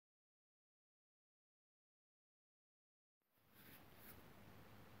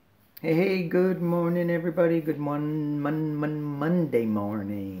Hey, good morning, everybody. Good Monday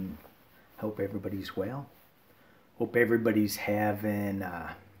morning. Hope everybody's well. Hope everybody's having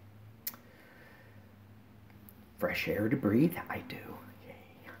fresh air to breathe. I do.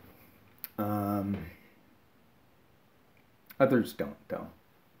 Yay. Others don't, though.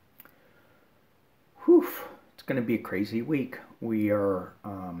 Whew. It's going to be a crazy week. We are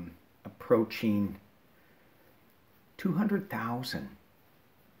approaching 200,000.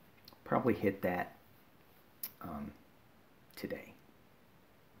 Probably hit that today.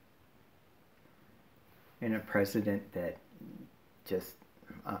 And a president that just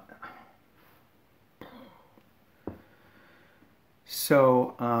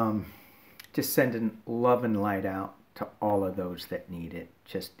just sending love and light out to all of those that need it.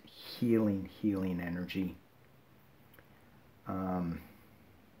 Just healing energy. And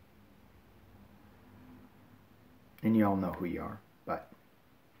you all know who you are, but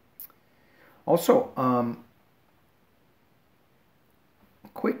also,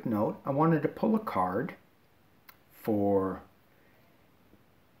 quick note, I wanted to pull a card for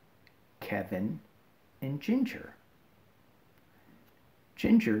Kevin and Ginger.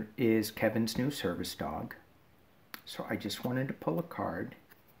 Ginger is Kevin's new service dog. So I just wanted to pull a card.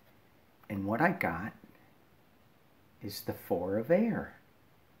 And what I got is the Four of Air.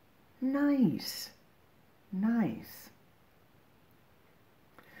 Nice. Nice.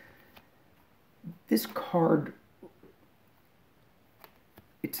 This card,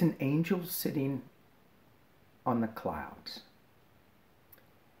 it's an angel sitting on the clouds.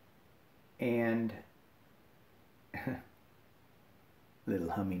 And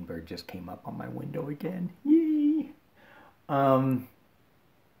little hummingbird just came up on my window again. Yay!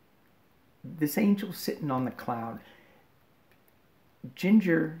 This angel sitting on the cloud.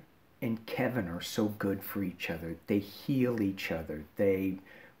 Ginger and Kevin are so good for each other. They heal each other. They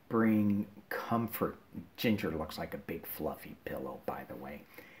bring comfort. Ginger looks like a big fluffy pillow, by the way.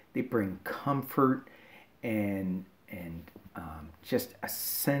 They bring comfort and just a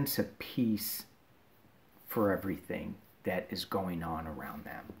sense of peace for everything that is going on around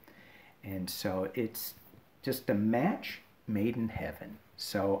them. And so it's just a match made in heaven.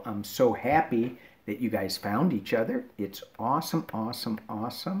 So I'm so happy that you guys found each other. It's awesome, awesome,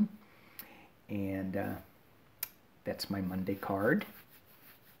 awesome. And that's my Monday card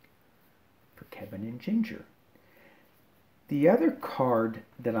for Kevin and Ginger. The other card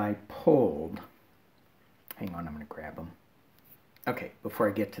that I pulled, hang on, I'm going to grab them. Okay, before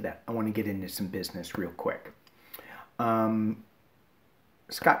I get to that, I want to get into some business real quick.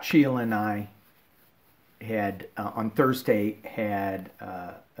 Scott, Sheila, and I had, on Thursday, had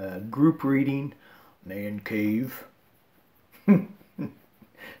a group reading, Man Cave.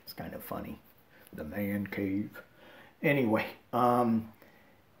 It's kind of funny, the Man Cave. Anyway,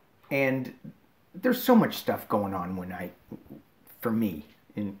 and there's so much stuff going on for me,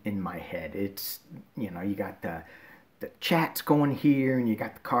 in my head. It's, you know, you got the chats going here, and you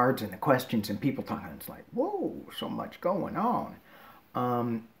got the cards and the questions and people talking. It's like, whoa, so much going on.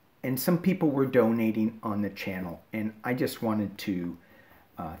 And some people were donating on the channel, and I just wanted to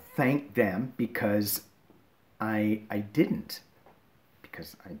thank them because I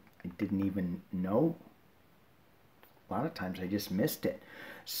didn't even know. A lot of times I just missed it.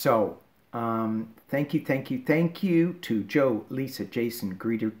 So thank you to Joe, Lisa, Jason,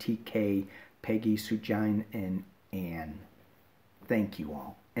 Greeter, TK, Peggy, Sujine, and Anne. Thank you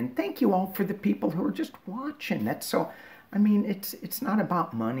all. And thank you all for the people who are just watching. That's so, I mean, it's not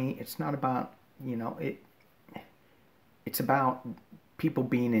about money. It's not about, you know, it's about people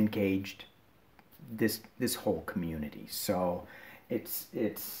being engaged, this whole community. So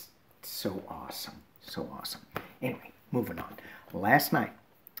it's so awesome. So awesome. Anyway, moving on. Last night,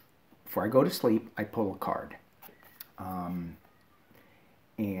 before I go to sleep, I pull a card.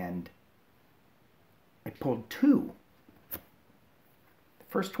 And I pulled two. The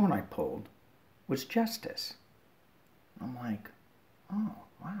first one I pulled was Justice. I'm like, oh,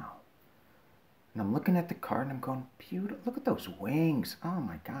 wow. And I'm looking at the card and I'm going, beautiful. Look at those wings. Oh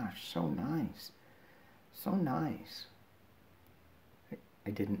my gosh, so nice. So nice. I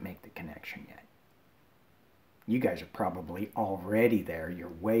didn't make the connection yet. You guys are probably already there.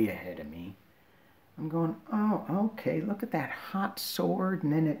 You're way ahead of me. I'm going, oh, okay, look at that hot sword,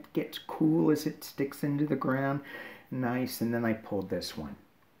 and then it gets cool as it sticks into the ground. Nice, and then I pulled this one,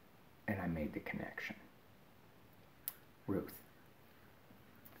 and I made the connection. Ruth.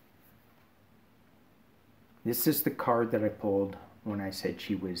 This is the card that I pulled when I said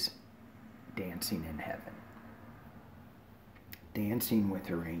she was dancing in heaven. Dancing with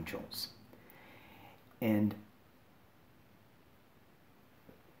her angels. And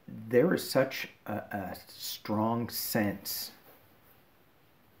there is such a strong sense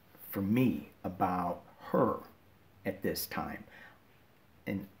for me about her at this time.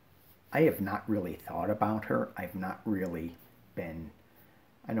 And I have not really thought about her. I've not really been,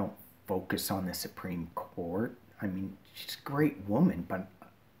 I don't focus on the Supreme Court. I mean, she's a great woman, but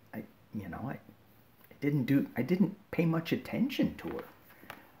I didn't pay much attention to her.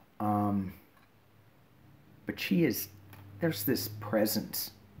 But there's this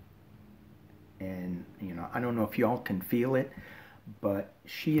presence. And, I don't know if y'all can feel it, but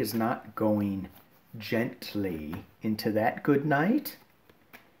she is not going gently into that good night.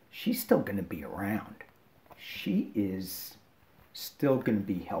 She's still going to be around. She is still going to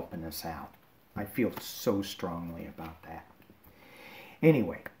be helping us out. I feel so strongly about that.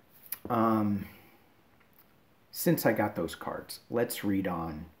 Anyway, since I got those cards, let's read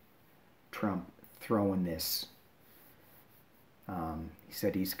on Trump throwing this. He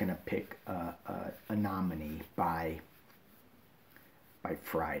said he's going to pick a nominee by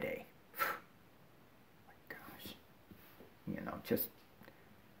Friday. My gosh. Just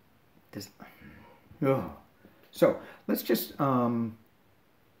this. Oh. So let's just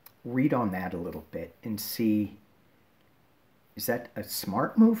read on that a little bit and see, is that a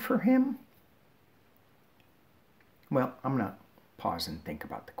smart move for him? Well, I'm going to pause and think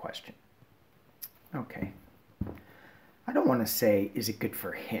about the question. Okay. I don't want to say, is it good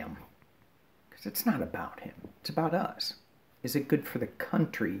for him? Because it's not about him. It's about us. Is it good for the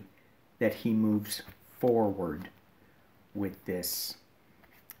country that he moves forward with this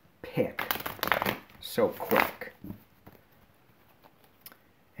pick so quick?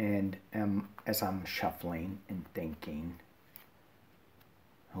 And as I'm shuffling and thinking,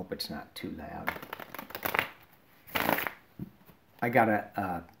 I hope it's not too loud, I got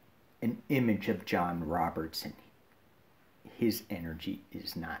an image of John Roberts, and his energy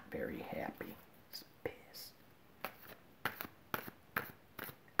is not very happy. He's pissed.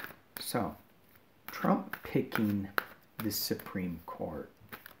 So, Trump picking the Supreme Court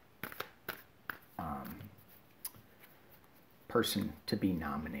person to be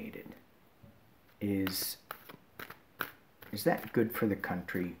nominated, is that good for the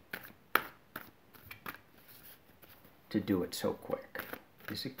country to do it so quick?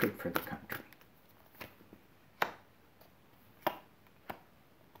 Is it good for the country?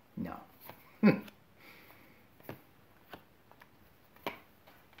 No.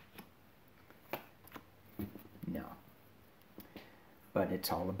 No. But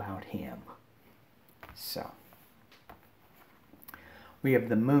it's all about him. So, we have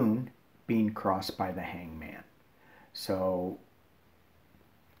the moon being crossed by the hangman. So,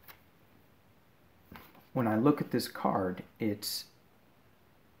 when I look at this card, it's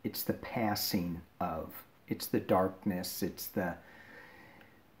the passing of, it's the darkness, it's a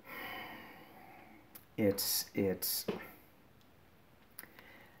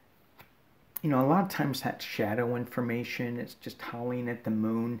lot of times that's shadow information. It's just howling at the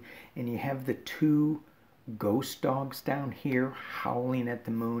moon, and you have the two ghost dogs down here howling at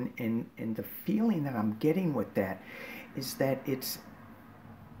the moon, and the feeling that I'm getting with that is that it's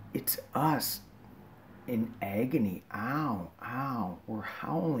us in agony. Ow, ow, we're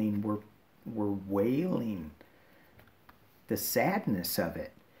howling, we're wailing the sadness of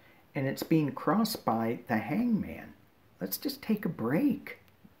it, and it's being crossed by the hangman. Let's just take a break,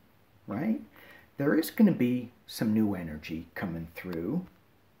 right? There is going to be some new energy coming through.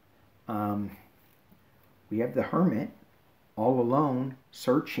 We have the hermit all alone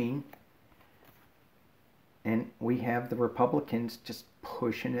searching, and we have the Republicans just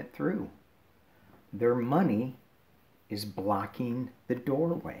pushing it through. Their money is blocking the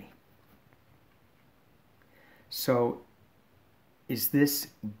doorway. So, is this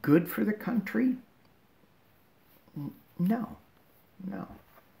good for the country? No. No.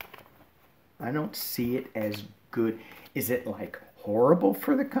 I don't see it as good. Is it like horrible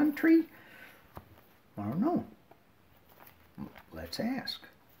for the country? I don't know. Let's ask.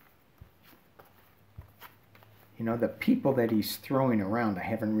 The people that he's throwing around, I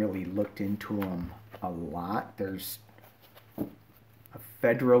haven't really looked into them a lot. There's a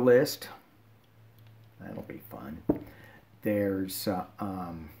Federalist. That'll be fun. There's a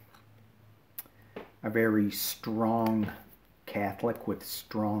very strong Catholic with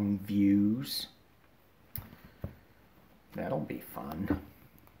strong views. That'll be fun.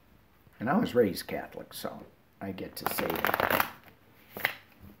 And I was raised Catholic, so I get to say that.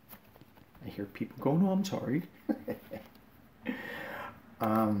 I hear people go, no, I'm sorry.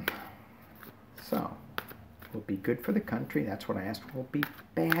 So, will it be good for the country? That's what I asked. Will it be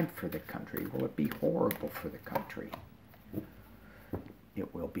bad for the country? Will it be horrible for the country?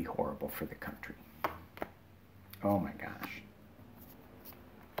 it will be horrible for the country. Oh my gosh.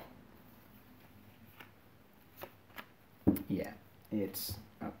 Yeah, it's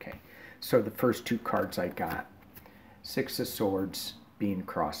okay. So the first two cards I got, Six of Swords being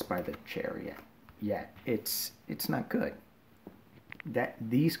crossed by the Chariot. Yeah, it's not good.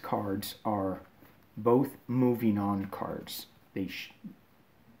 These cards are both moving on cards.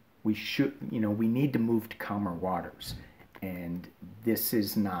 We should, we need to move to calmer waters, and this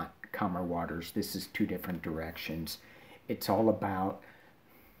is not calmer waters. This is two different directions. It's all about,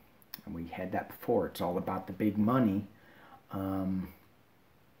 and we had that before, it's all about the big money.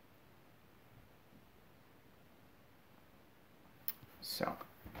 So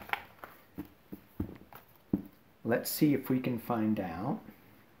let's see if we can find out,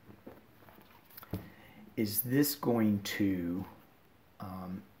 is this going to,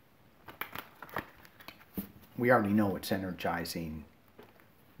 we already know it's energizing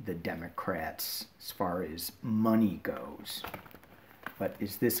the Democrats as far as money goes, but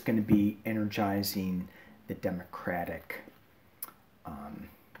is this going to be energizing the Democratic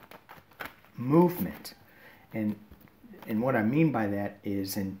movement? And what I mean by that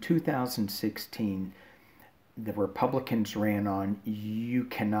is, in 2016, the Republicans ran on, you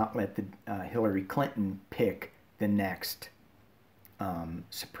cannot let the Hillary Clinton pick the next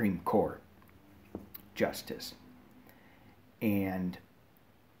Supreme Court justice. And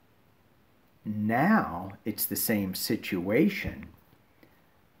now it's the same situation,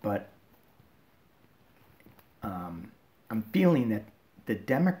 but I'm feeling that the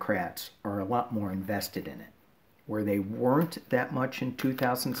Democrats are a lot more invested in it, where they weren't that much in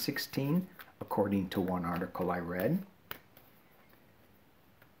 2016, according to one article I read.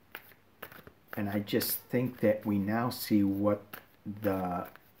 And I just think that we now see what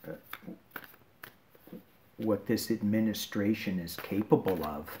this administration is capable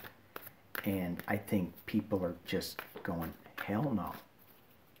of, and I think people are just going, hell no.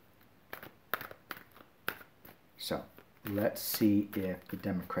 So let's see if the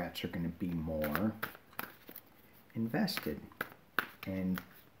Democrats are going to be more invested and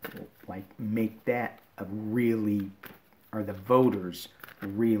like make that a really, are the voters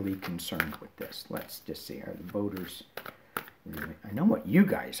really concerned with this? Let's just see, are the voters really, I know what you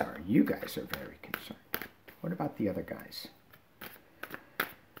guys are. You guys are very concerned. What about the other guys?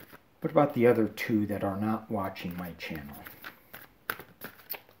 What about the other two that are not watching my channel?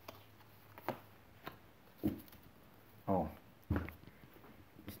 Oh,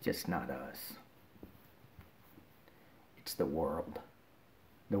 it's just not us. It's the world.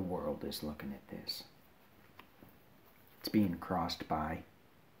 The world is looking at this. It's being crossed by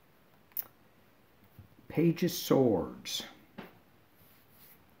Page of Swords.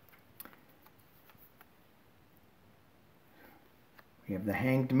 We have the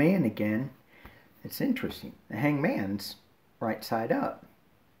Hanged Man again. It's interesting. The Hanged Man's right side up.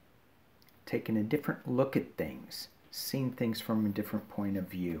 Taking a different look at things. Seeing things from a different point of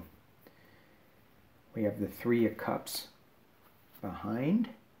view. We have the Three of Cups behind.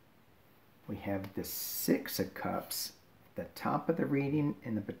 We have the Six of Cups, the top of the reading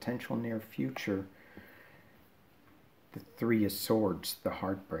in the potential near future. The Three of Swords, the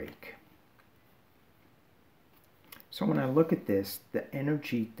heartbreak. So when I look at this, the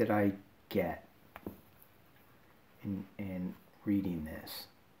energy that I get in reading this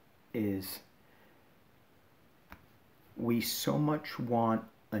is, we so much want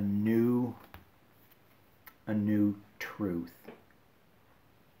a new truth,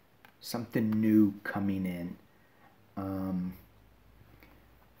 something new coming in.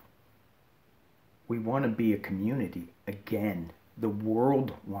 We want to be a community again. The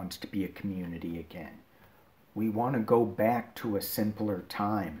world wants to be a community again. We want to go back to a simpler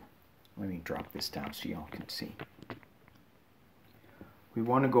time. Let me drop this down so y'all can see. We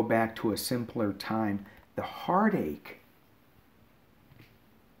want to go back to a simpler time. The heartache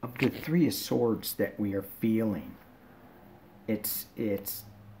of the Three of Swords that we are feeling,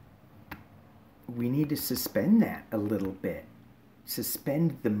 we need to suspend that a little bit.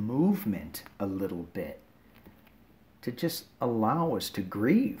 Suspend the movement a little bit to just allow us to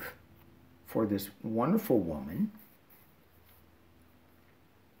grieve for this wonderful woman.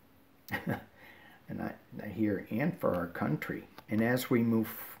 And I hear, and for our country. And as we move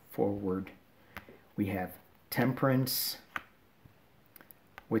forward, we have Temperance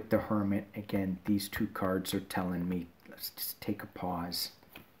with the Hermit. Again, these two cards are telling me, let's just take a pause.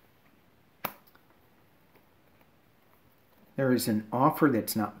 There is an offer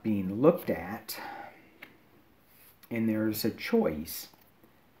that's not being looked at, and there is a choice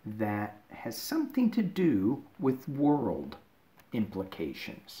that has something to do with world.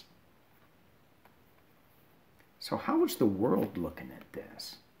 implications. So how is the world looking at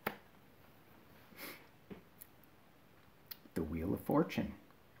this? The Wheel of Fortune.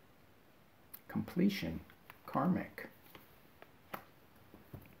 Completion. Karmic.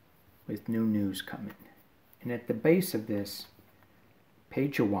 With new news coming. And at the base of this,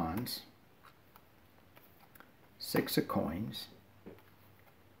 Page of Wands, Six of Coins,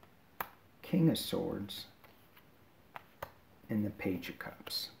 King of Swords, and the Page of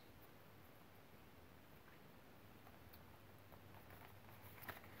Cups.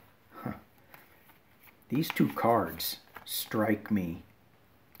 Huh. These two cards strike me,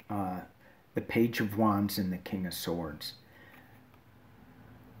 the Page of Wands and the King of Swords.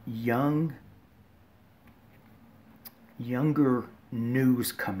 Younger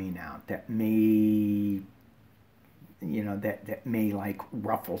news coming out that may, that may like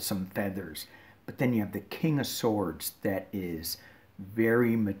ruffle some feathers. But then you have the King of Swords that is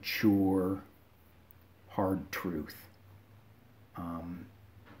very mature, hard truth.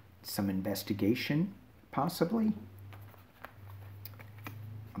 Some investigation, possibly,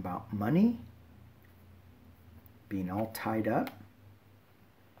 about money, being all tied up.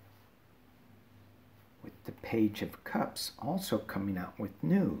 With the Page of Cups also coming out with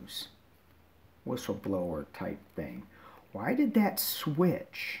news. Whistleblower type thing. Why did that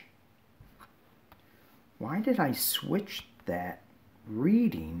switch? Why did I switch that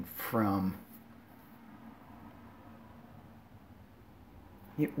reading from...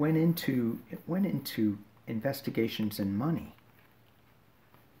 It went into investigations and money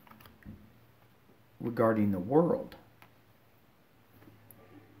regarding the world.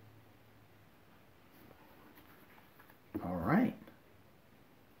 All right.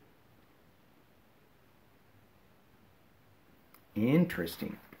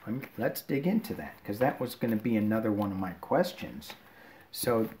 Interesting. Let's dig into that, because that was going to be another one of my questions.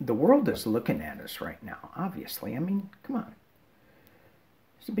 So the world is looking at us right now, obviously. I mean, come on.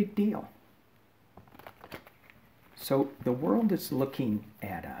 It's a big deal. So the world is looking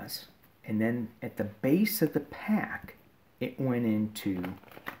at us, and then at the base of the pack, it went into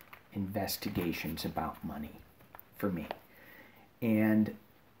investigations about money for me. And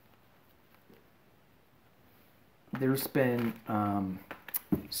there's been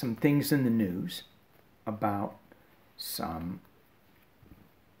some things in the news about some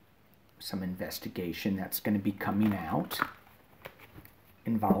investigation that's going to be coming out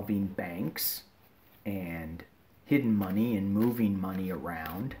involving banks and hidden money and moving money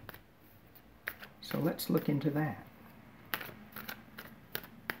around. So let's look into that.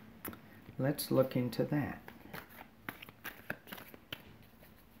 Let's look into that.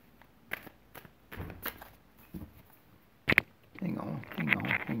 Hang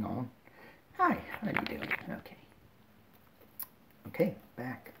on. Hi, how you doing? Okay,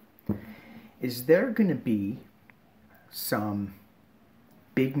 back. Is there going to be some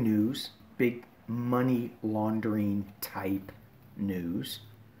big news, big money laundering type news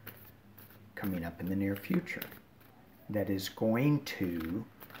coming up in the near future that is going to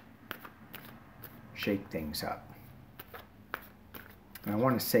shake things up? And I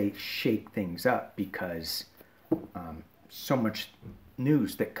want to say shake things up because so much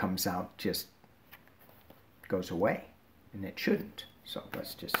news that comes out just goes away, and it shouldn't. So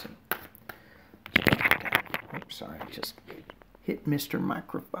let's just see. Oops, sorry, I just hit Mr.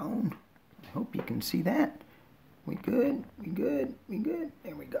 Microphone. I hope you can see that. We good? We good? We good?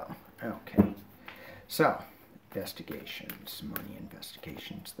 There we go. Okay. So, investigations, money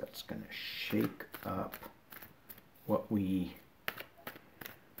investigations. That's going to shake up what we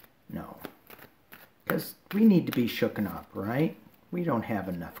know. Because we need to be shooken up, right? We don't have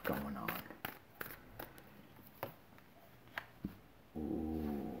enough going on.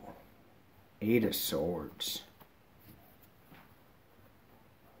 Ooh. 8 of Swords.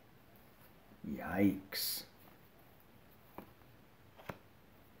 Yikes.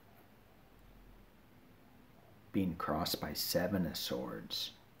 Being crossed by 7 of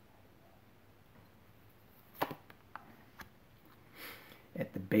Swords.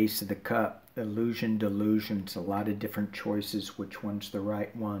 At the base of the cup, illusion, delusions, a lot of different choices. Which one's the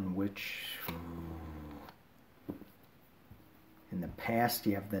right one? Which... In the past,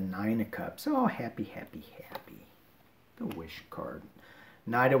 you have the 9 of Cups. Oh, happy, happy, happy. The Wish card.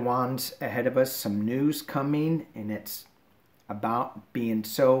 Knight of Wands ahead of us. Some news coming, and it's about being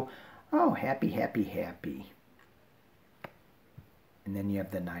so, oh, happy, happy, happy. And then you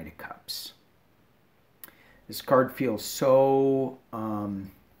have the Knight of Cups. This card feels so,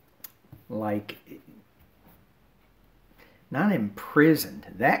 like, not imprisoned.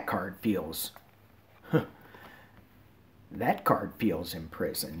 That card feels That card feels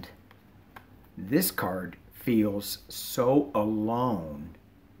imprisoned. This card feels so alone,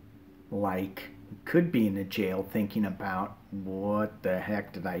 like could be in a jail thinking about what the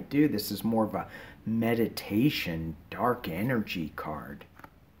heck did I do? This is more of a meditation, dark energy card.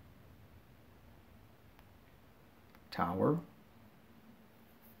 Tower.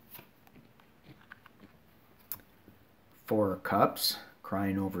 Four of Cups,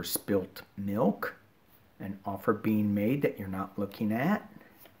 crying over spilt milk. An offer being made that you're not looking at.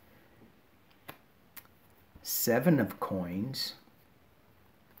 Seven of Coins.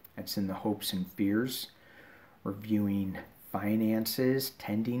 That's in the hopes and fears. Reviewing finances,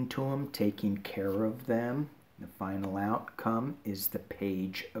 tending to them, taking care of them. The final outcome is the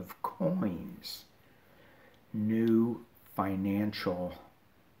Page of Coins. New financial,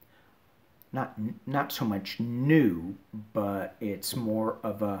 not so much new, but it's more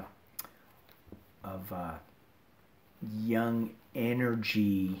of a young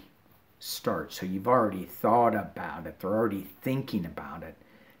energy start. So you've already thought about it. They're already thinking about it.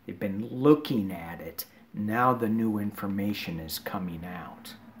 They've been looking at it. Now the new information is coming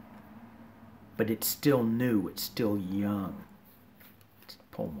out. But it's still new. It's still young. Let's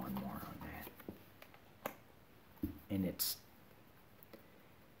pull one more on that. And it's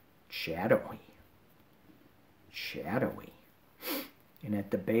shadowy. Shadowy. And at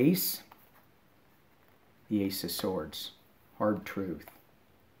the base, the Ace of Swords. Hard truth.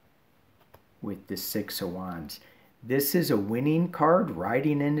 With the Six of Wands. This is a winning card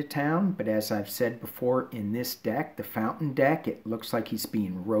riding into town, but as I've said before, in this deck, the Fountain deck, it looks like he's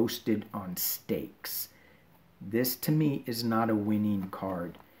being roasted on stakes. This, to me, is not a winning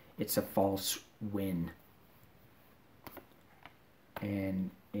card. It's a false win. And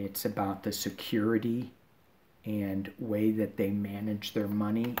it's about the security and way that they manage their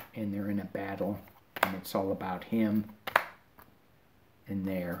money, and they're in a battle, and it's all about him and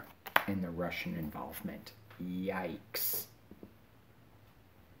there and the Russian involvement. Yikes.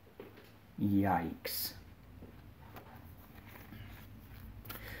 Yikes.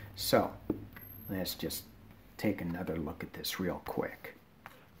 So, let's just take another look at this real quick.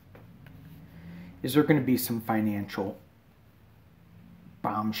 Is there going to be some financial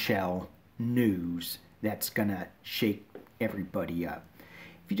bombshell news that's going to shake everybody up?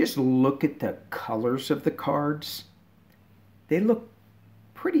 If you just look at the colors of the cards, they look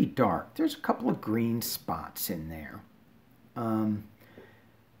pretty dark. There's a couple of green spots in there.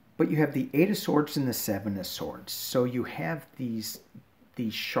 But you have the Eight of Swords and the Seven of Swords. So you have these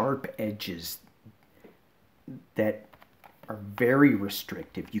sharp edges that are very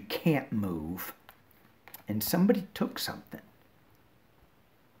restrictive. You can't move. And somebody took something.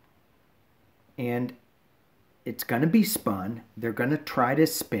 And it's going to be spun. They're going to try to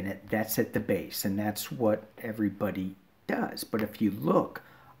spin it. That's at the base. And that's what everybody does. But if you look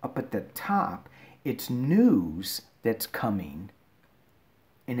up at the top, it's news that's coming,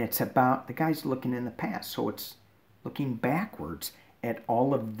 and it's about the guy's looking in the past, so it's looking backwards at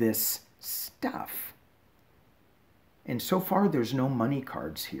all of this stuff. And so far there's no money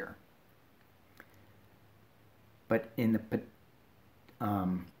cards here, but in the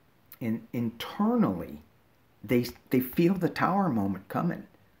internally they feel the Tower moment coming.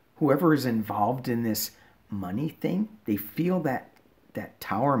 Whoever is involved in this money thing, they feel that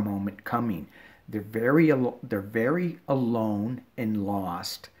Tower moment coming. They're very alone and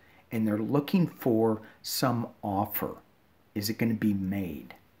lost, and they're looking for some offer. Is it going to be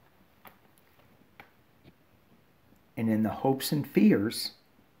made? And in the hopes and fears,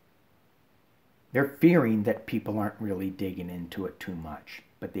 they're fearing that people aren't really digging into it too much,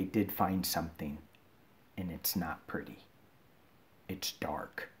 but they did find something, and it's not pretty. It's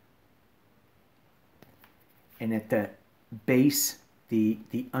dark. And at the base,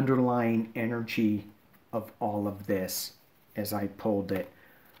 the underlying energy of all of this, as I pulled it,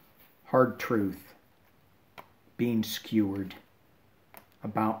 hard truth, being skewered,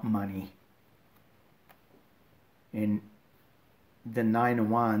 about money. And the Nine of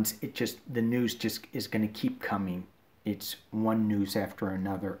Wands, the news just is going to keep coming. It's one news after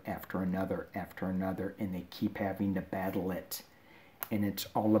another, after another, after another, and they keep having to battle it. And it's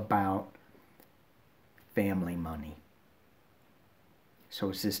all about family money. So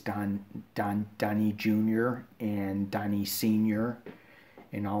is this Donnie Jr. and Donnie Sr.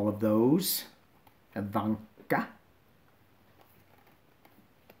 and all of those? Ivanka.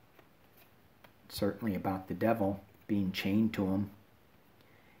 Certainly about the devil being chained to him.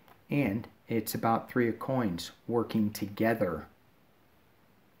 And it's about Three of Coins working together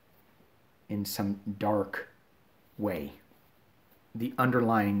in some dark way. The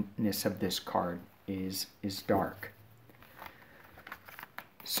underlyingness of this card is dark.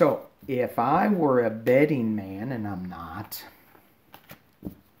 So, if I were a betting man, and I'm not,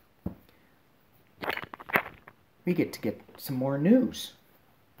 we get to get some more news.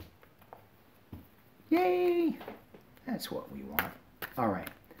 Yay! That's what we want. All right.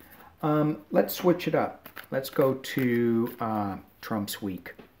 Let's switch it up. Let's go to Trump's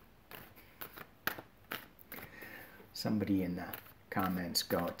week. Somebody in the comments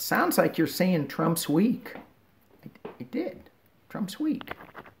go, it sounds like you're saying Trump's weak. It did. Trump's weak.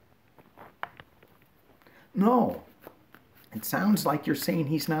 No. It sounds like you're saying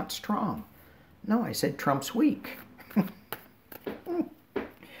he's not strong. No, I said Trump's weak.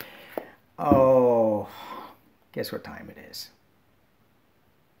 Oh, guess what time it is?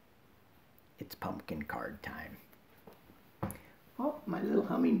 It's pumpkin card time. Oh, my little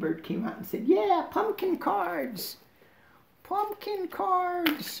hummingbird came out and said, yeah, pumpkin cards. Pumpkin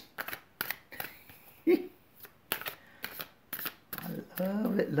cards. I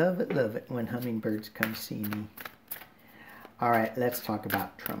love it when hummingbirds come see me. All right, let's talk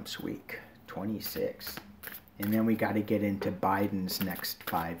about Trump's week, 26. And then we got to get into Biden's next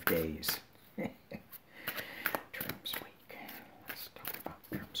 5 days. Trump's week. Let's talk about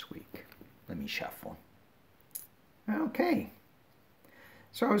Trump's week. Let me shuffle. Okay.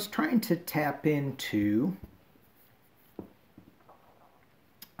 So I was trying to tap into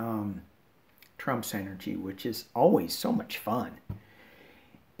Trump's energy, which is always so much fun.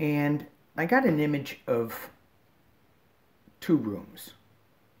 And I got an image of 2 rooms.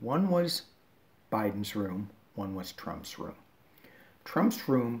 One was Biden's room, one was Trump's room. Trump's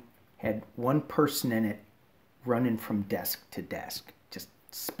room had one person in it running from desk to desk, just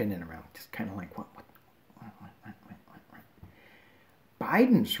spinning around, just kind of like, what?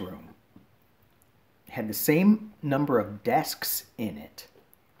 Biden's room had the same number of desks in it,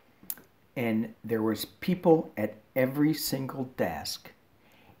 and there was people at every single desk,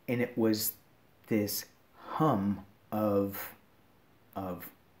 and it was this hum of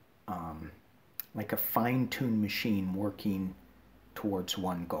like a fine-tuned machine working towards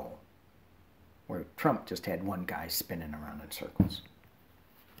one goal, where Trump just had one guy spinning around in circles.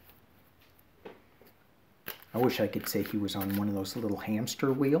 I wish I could say he was on one of those little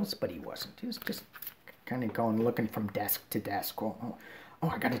hamster wheels, but he wasn't. He was just kind of going, looking from desk to desk. Oh,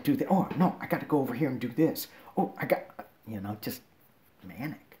 I got to do that. Oh, no, I got to go over here and do this. Oh, I got, just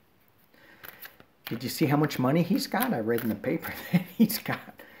manic. Did you see how much money he's got? I read in the paper that he's got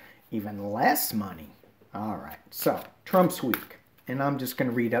even less money. All right, so Trump's week. And I'm just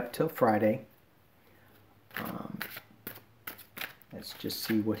going to read up till Friday. Let's just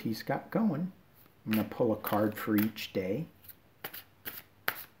see what he's got going. I'm going to pull a card for each day.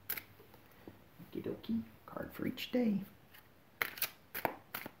 Okie dokie. Card for each day.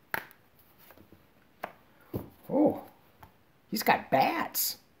 Oh, he's got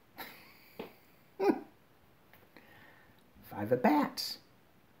bats. 5 of bats.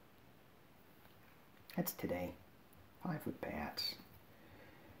 That's today. 5 with bats.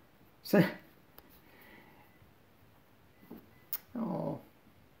 So, oh,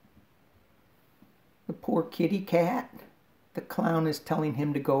 the poor kitty cat. The clown is telling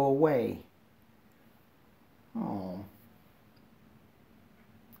him to go away. Oh.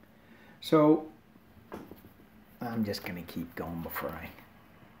 So, I'm just going to keep going before I...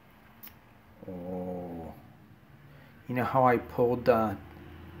 Oh. You know how I pulled the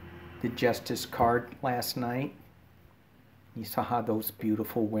Justice card last night? You saw how those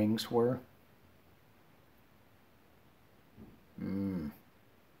beautiful wings were?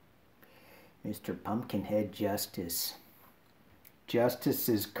 Mr. Pumpkinhead Justice. Justice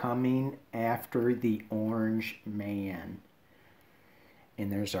is coming after the Orange Man.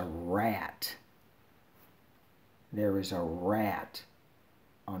 And there's a rat. There is a rat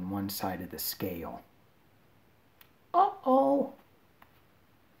on one side of the scale. Uh-oh.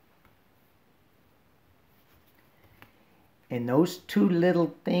 And those 2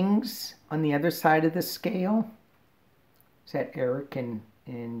 little things on the other side of the scale, is that Eric and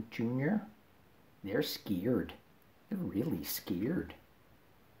Junior? They're scared. They're really scared.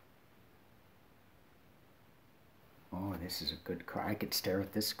 Oh, this is a good card. I could stare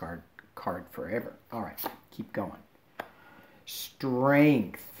at this card forever. All right, keep going.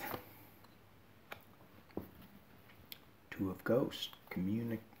 Strength. 2 of Ghosts.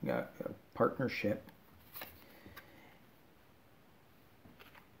 Partnership.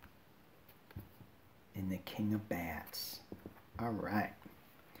 And the King of Bats. All right.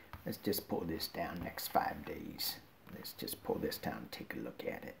 Let's just pull this down next 5 days. Let's just pull this down and take a look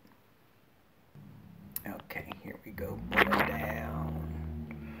at it. Okay, here we go. Pull it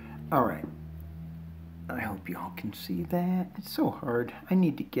down. All right. I hope y'all can see that. It's so hard. I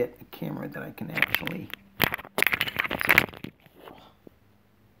need to get a camera that I can actually...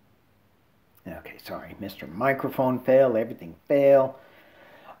 Okay, sorry. Mr. Microphone fail. Everything fail.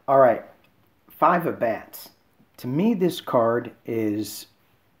 All right. 5 of bats. To me, this card is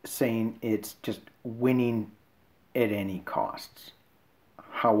saying it's just winning at any costs.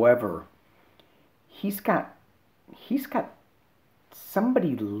 However, he's got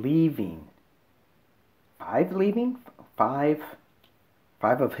somebody leaving. 5 leaving? 5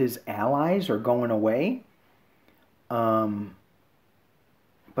 of his allies are going away. But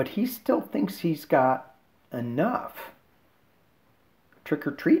he still thinks he's got enough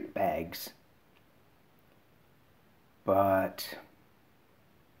trick-or-treat bags. But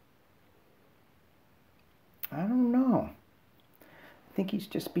I don't know. I think he's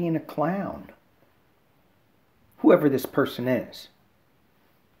just being a clown. Whoever this person is.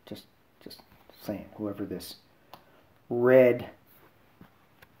 Just saying, whoever this red,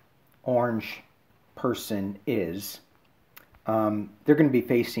 orange person is, they're going to be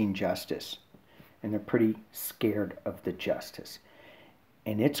facing justice. And they're pretty scared of the justice.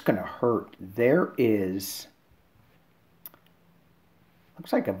 And it's going to hurt. There is,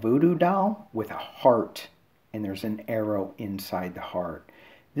 looks like a voodoo doll with a heart. And there's an arrow inside the heart.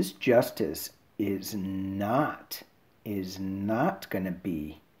 This justice is not going to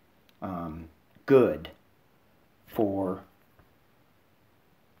be good for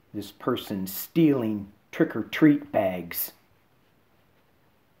this person stealing trick-or-treat bags.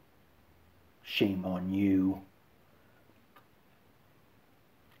 Shame on you.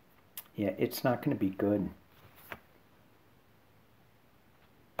 Yeah, it's not going to be good.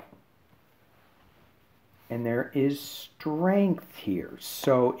 And there is strength here.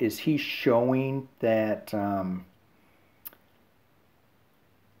 So is he showing that...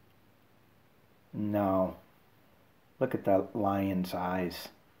 no. Look at the lion's eyes.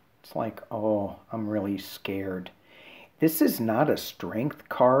 It's like, oh, I'm really scared. This is not a strength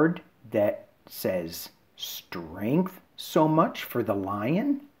card that says strength so much for the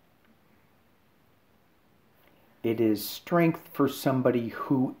lion. It is strength for somebody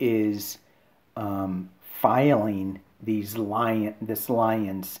who is filing this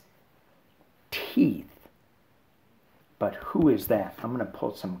lion's teeth. But who is that? I'm going to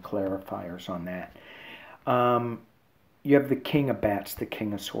pull some clarifiers on that. You have the King of Bats, the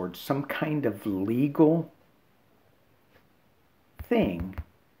King of Swords. Some kind of legal thing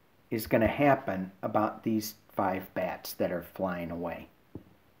is going to happen about these 5 bats that are flying away.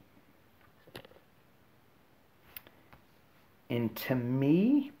 And to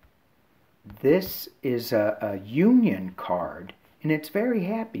me, this is a union card, and it's very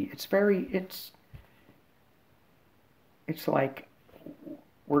happy. It's like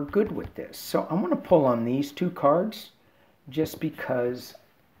we're good with this. So I'm going to pull on these 2 cards just because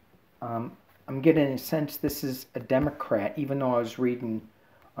I'm getting a sense this is a Democrat, even though I was reading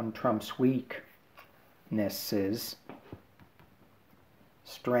on Trump's weaknesses,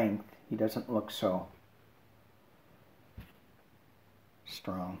 strength. He doesn't look so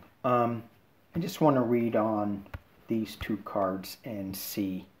strong. I just want to read on these 2 cards and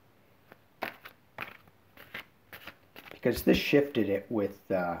see, because this shifted it with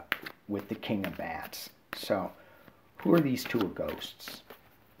the King of Bats. So, who are these 2 ghosts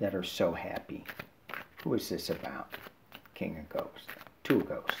that are so happy? Who is this about? King of Ghosts. 2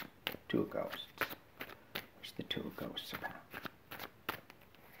 ghosts. 2 ghosts. What's the 2 ghosts about?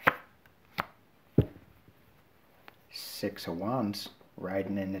 6 of Wands.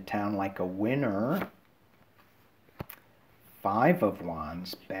 Riding into town like a winner. 5 of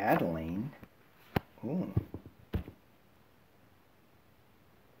Wands. Battling. Ooh.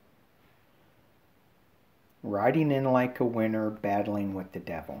 Riding in like a winner, battling with the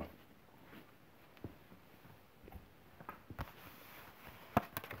devil.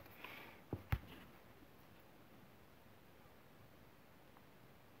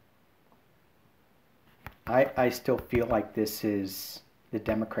 I still feel like this is the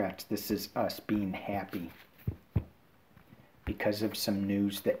Democrats. This is us being happy because of some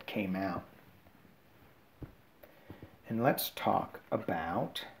news that came out. And let's talk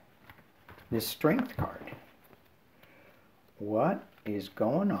about this strength card. What is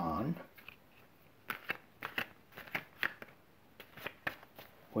going on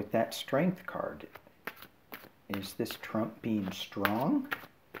with that strength card? Is this Trump being strong?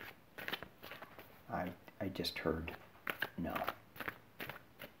 I just heard no. What's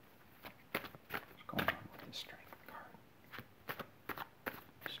going on with this strength card?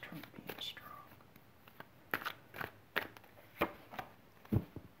 Is Trump being strong?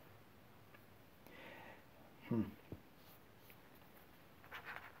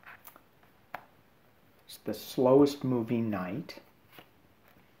 the slowest moving knight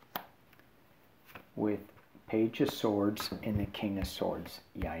with Page of Swords and the King of Swords.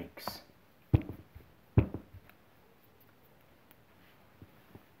 Yikes.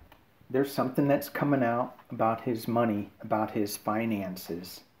 There's something that's coming out about his money, about his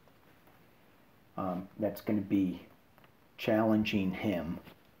finances, that's going to be challenging him.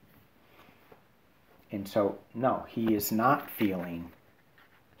 And so, no, he is not feeling,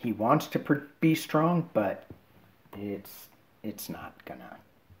 he wants to be strong, but it's not gonna,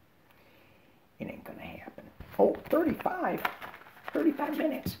 it ain't gonna happen. Oh, 35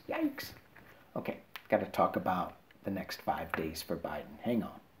 minutes, yikes. Okay, got to talk about the next 5 days for Biden. Hang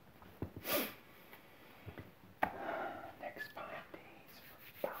on. Next 5 days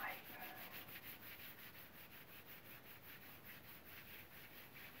for Biden.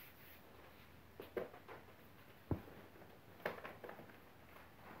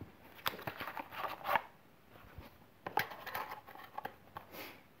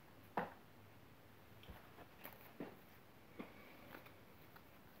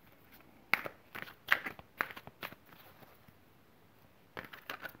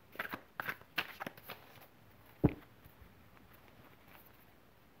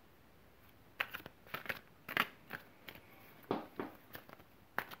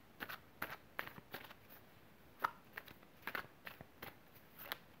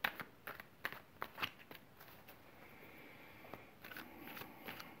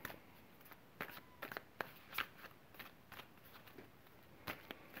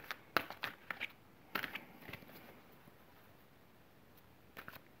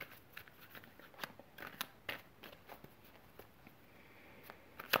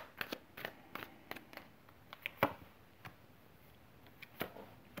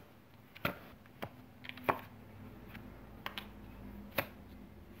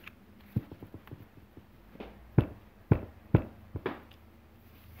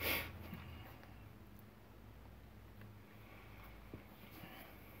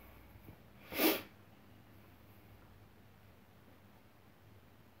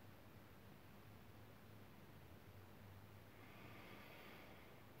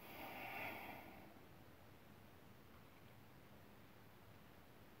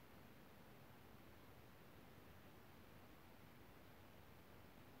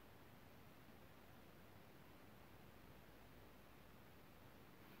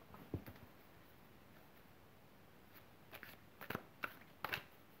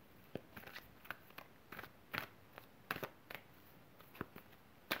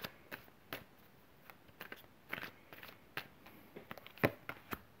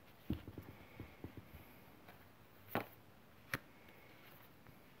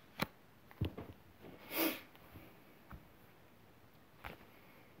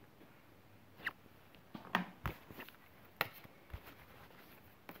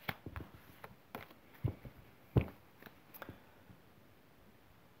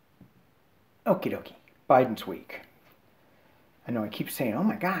 Okie dokie, Biden's week. I know I keep saying, oh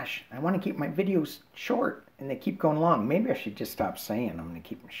my gosh, I want to keep my videos short, and they keep going long. Maybe I should just stop saying I'm going to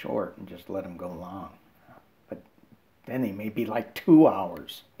keep them short and just let them go long. But then they may be like 2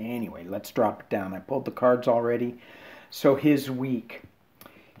 hours. Anyway, let's drop it down. I pulled the cards already. So his week,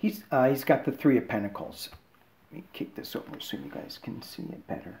 he's got the Three of Pentacles. Let me kick this over so you guys can see it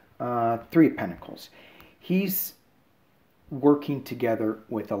better. Three of Pentacles. He's working together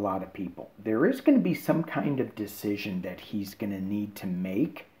with a lot of people. There is going to be some kind of decision that he's going to need to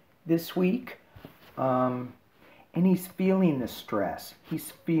make this week. And he's feeling the stress.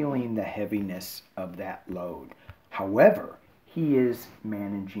 He's feeling the heaviness of that load. However, he is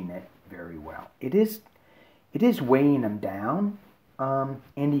managing it very well. It is weighing him down.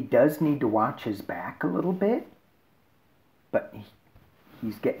 And he does need to watch his back a little bit. But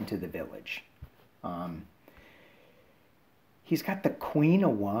he's getting to the village. He's got the Queen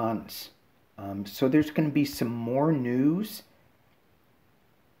of Wands. So there's going to be some more news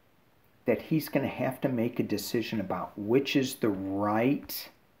that he's going to have to make a decision about which is the right.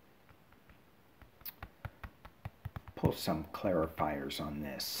 Pull some clarifiers on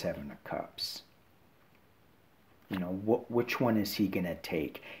this. Seven of Cups. You know, which one is he going to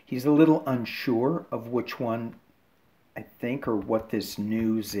take? He's a little unsure of which one, I think, or what this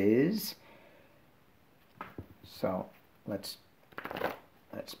news is. So let's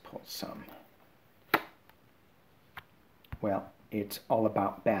pull some. Well, it's all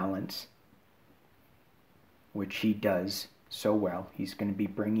about balance, which he does so well. He's going to be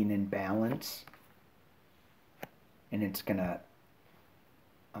bringing in balance, and it's going to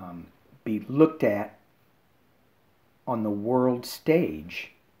be looked at on the world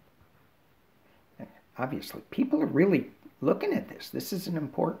stage. obviously, people are really looking at this. This is an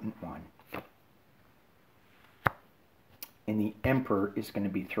important one. And the emperor is going to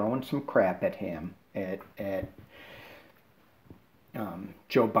be throwing some crap at him, at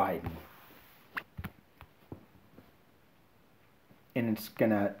Joe Biden.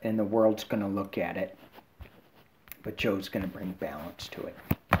 And the world's gonna look at it, but Joe's gonna bring balance to it.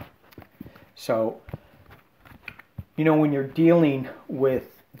 So, you know, when you're dealing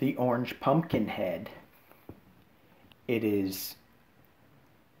with the orange pumpkin head, it's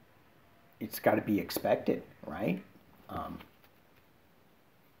got to be expected, right?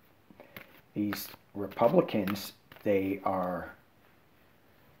 These Republicans, they are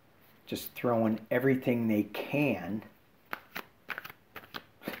just throwing everything they can.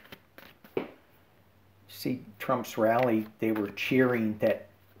 See Trump's rally, they were cheering that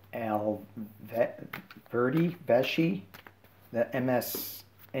Vesci, the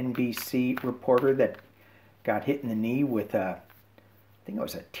MSNBC reporter that got hit in the knee with I think it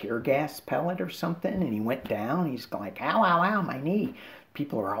was a tear gas pellet or something, and he went down. He's like, ow, ow, ow, my knee.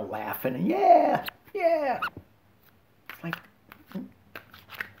 People are all laughing, and yeah. It's like,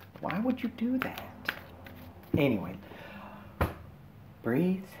 why would you do that? Anyway,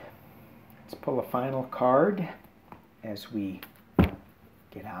 breathe. Let's pull a final card as we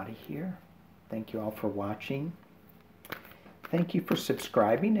get out of here. Thank you all for watching. Thank you for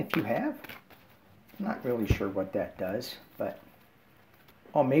subscribing if you have. I'm not really sure what that does, but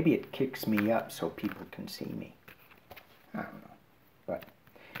oh, maybe it kicks me up so people can see me. I don't know, but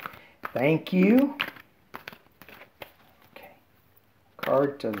thank you. Okay,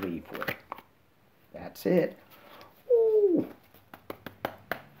 card to leave with. That's it. Ooh.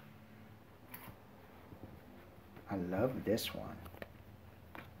 I love this one.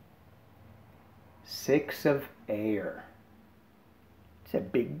 6 of air. It's a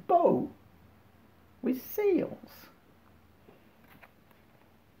big boat with sails.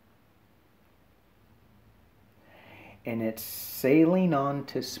 And it's sailing on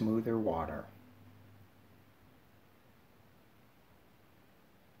to smoother water.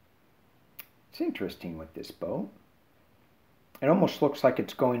 It's interesting with this boat. It almost looks like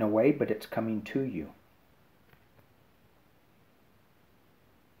it's going away, but it's coming to you.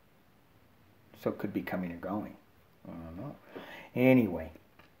 So it could be coming or going. I don't know. Anyway,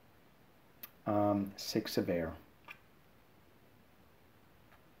 6 of air.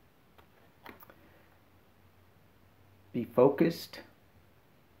 Be focused.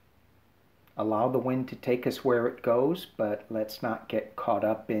 Allow the wind to take us where it goes, but let's not get caught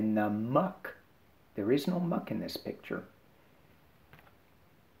up in the muck. There is no muck in this picture.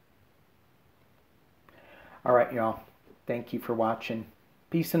 All right, y'all. Thank you for watching.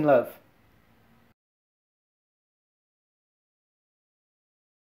 Peace and love.